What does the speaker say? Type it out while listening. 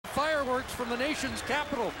fireworks from the nation's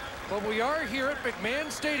capital, but we are here at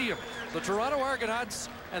McMahon Stadium. The Toronto Argonauts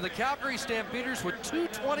and the Calgary Stampeders with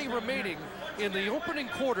 2:20 remaining in the opening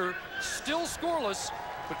quarter, still scoreless.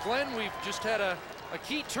 But Glenn, we've just had a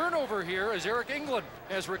key turnover here as Eric England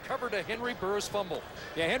has recovered a Henry Burris fumble.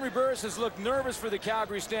 Yeah, Henry Burris has looked nervous for the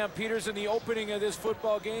Calgary Stampeders in the opening of this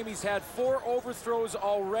football game. He's had 4 overthrows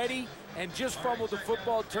already and just fumbled the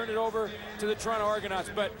football, turned it over to the Toronto Argonauts.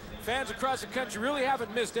 But fans across the country really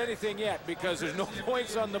haven't missed anything yet because there's no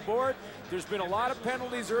points on the board. There's been a lot of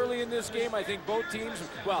penalties early in this game. I think both teams,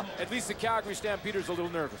 well, at least the Calgary Stampeders a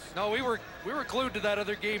little nervous. No, we were glued to that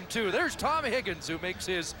other game too. There's Tom Higgins, who makes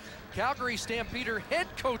his Calgary Stampeder head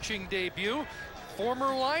coaching debut. Former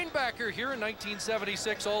linebacker here in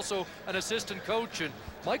 1976, also an assistant coach. And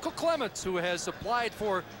Michael Clements, who has applied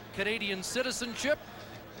for Canadian citizenship.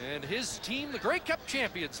 And his team, the Grey Cup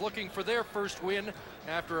champions, looking for their first win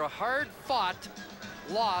after a hard-fought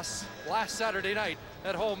loss last Saturday night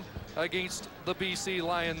at home against the BC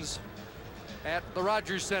Lions at the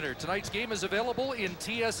Rogers Centre. Tonight's game is available in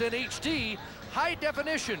TSN HD, high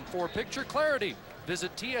definition for picture clarity.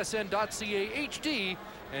 Visit tsn.ca HD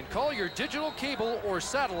and call your digital cable or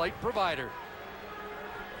satellite provider.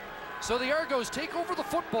 So the Argos take over the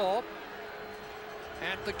football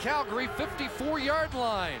at the Calgary 54-yard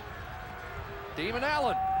line. Damon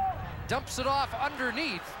Allen dumps it off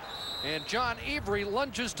underneath, and John Avery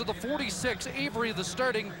lunges to the 46. Avery, the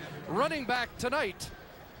starting running back tonight,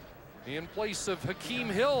 in place of Hakeem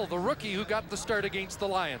Hill, the rookie who got the start against the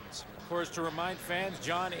Lions. Of course, to remind fans,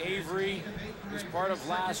 John Avery was part of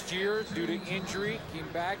last year due to injury, came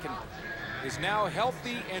back and is now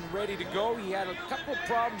healthy and ready to go. He had a couple of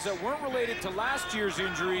problems that weren't related to last year's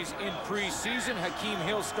injuries in preseason. Hakeem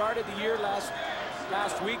Hill started the year last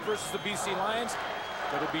week versus the BC Lions.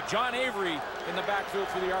 But it'll be John Avery in the backfield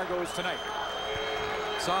for the Argos tonight.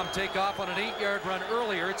 Saw him take off on an 8-yard run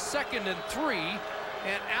earlier. It's 2nd and 3,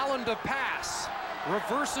 and Allen to pass.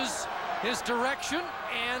 Reverses his direction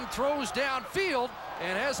and throws downfield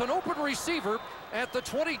and has an open receiver at the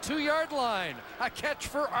 22-yard line. A catch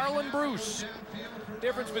for Arlen Bruce.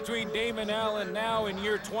 Difference between Damon Allen now in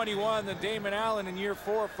year 21 than Damon Allen in year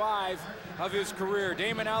 4 or 5 of his career.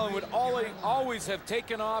 Damon Allen would always have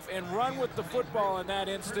taken off and run with the football in that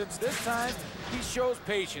instance. This time, he shows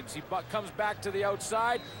patience. He comes back to the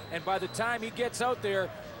outside, and by the time he gets out there,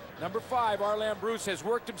 number 5, Arlen Bruce, has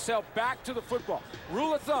worked himself back to the football.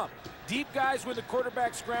 Rule of thumb, deep guys when the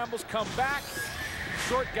quarterback scrambles come back,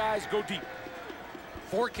 short guys go deep.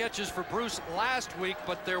 4 catches for Bruce last week,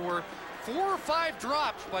 but there were 4 or 5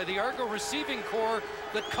 drops by the Argo receiving corps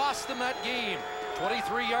that cost them that game.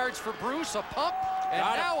 23 yards for Bruce, a pump, and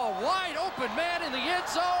now a wide open man in the end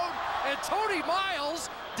zone, and Tony Miles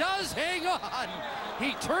does hang on.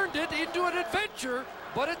 He turned it into an adventure,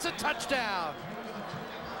 but it's a touchdown.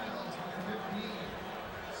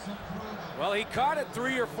 Well, he caught it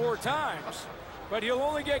 3 or 4 times, but he'll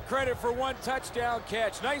only get credit for 1 touchdown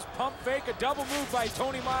catch. Nice pump fake, a double move by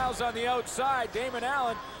Tony Miles on the outside. Damon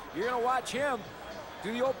Allen, you're going to watch him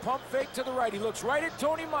do the old pump fake to the right. He looks right at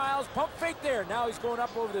Tony Miles, pump fake there. Now he's going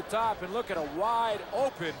up over the top, and look at a wide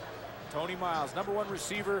open Tony Miles, number 1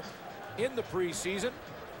 receiver in the preseason.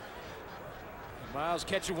 Miles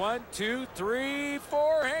catching 1, 2, 3,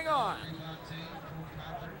 4, hang on.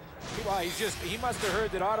 Well, he must have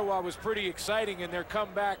heard that Ottawa was pretty exciting in their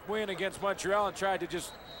comeback win against Montreal and tried to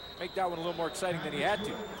just make that one a little more exciting than he had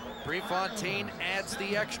to. Prefontaine adds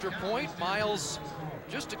the extra point. Miles,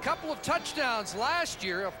 just a couple of touchdowns last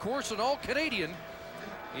year, of course, an All-Canadian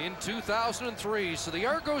in 2003. So the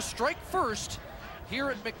Argos strike first here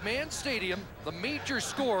at McMahon Stadium. The major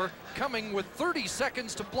score coming with 30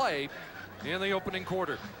 seconds to play in the opening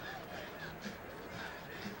quarter.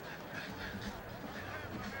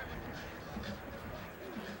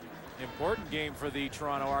 Important game for the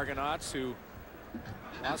Toronto Argonauts, who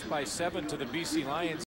lost by 7 to the BC Lions.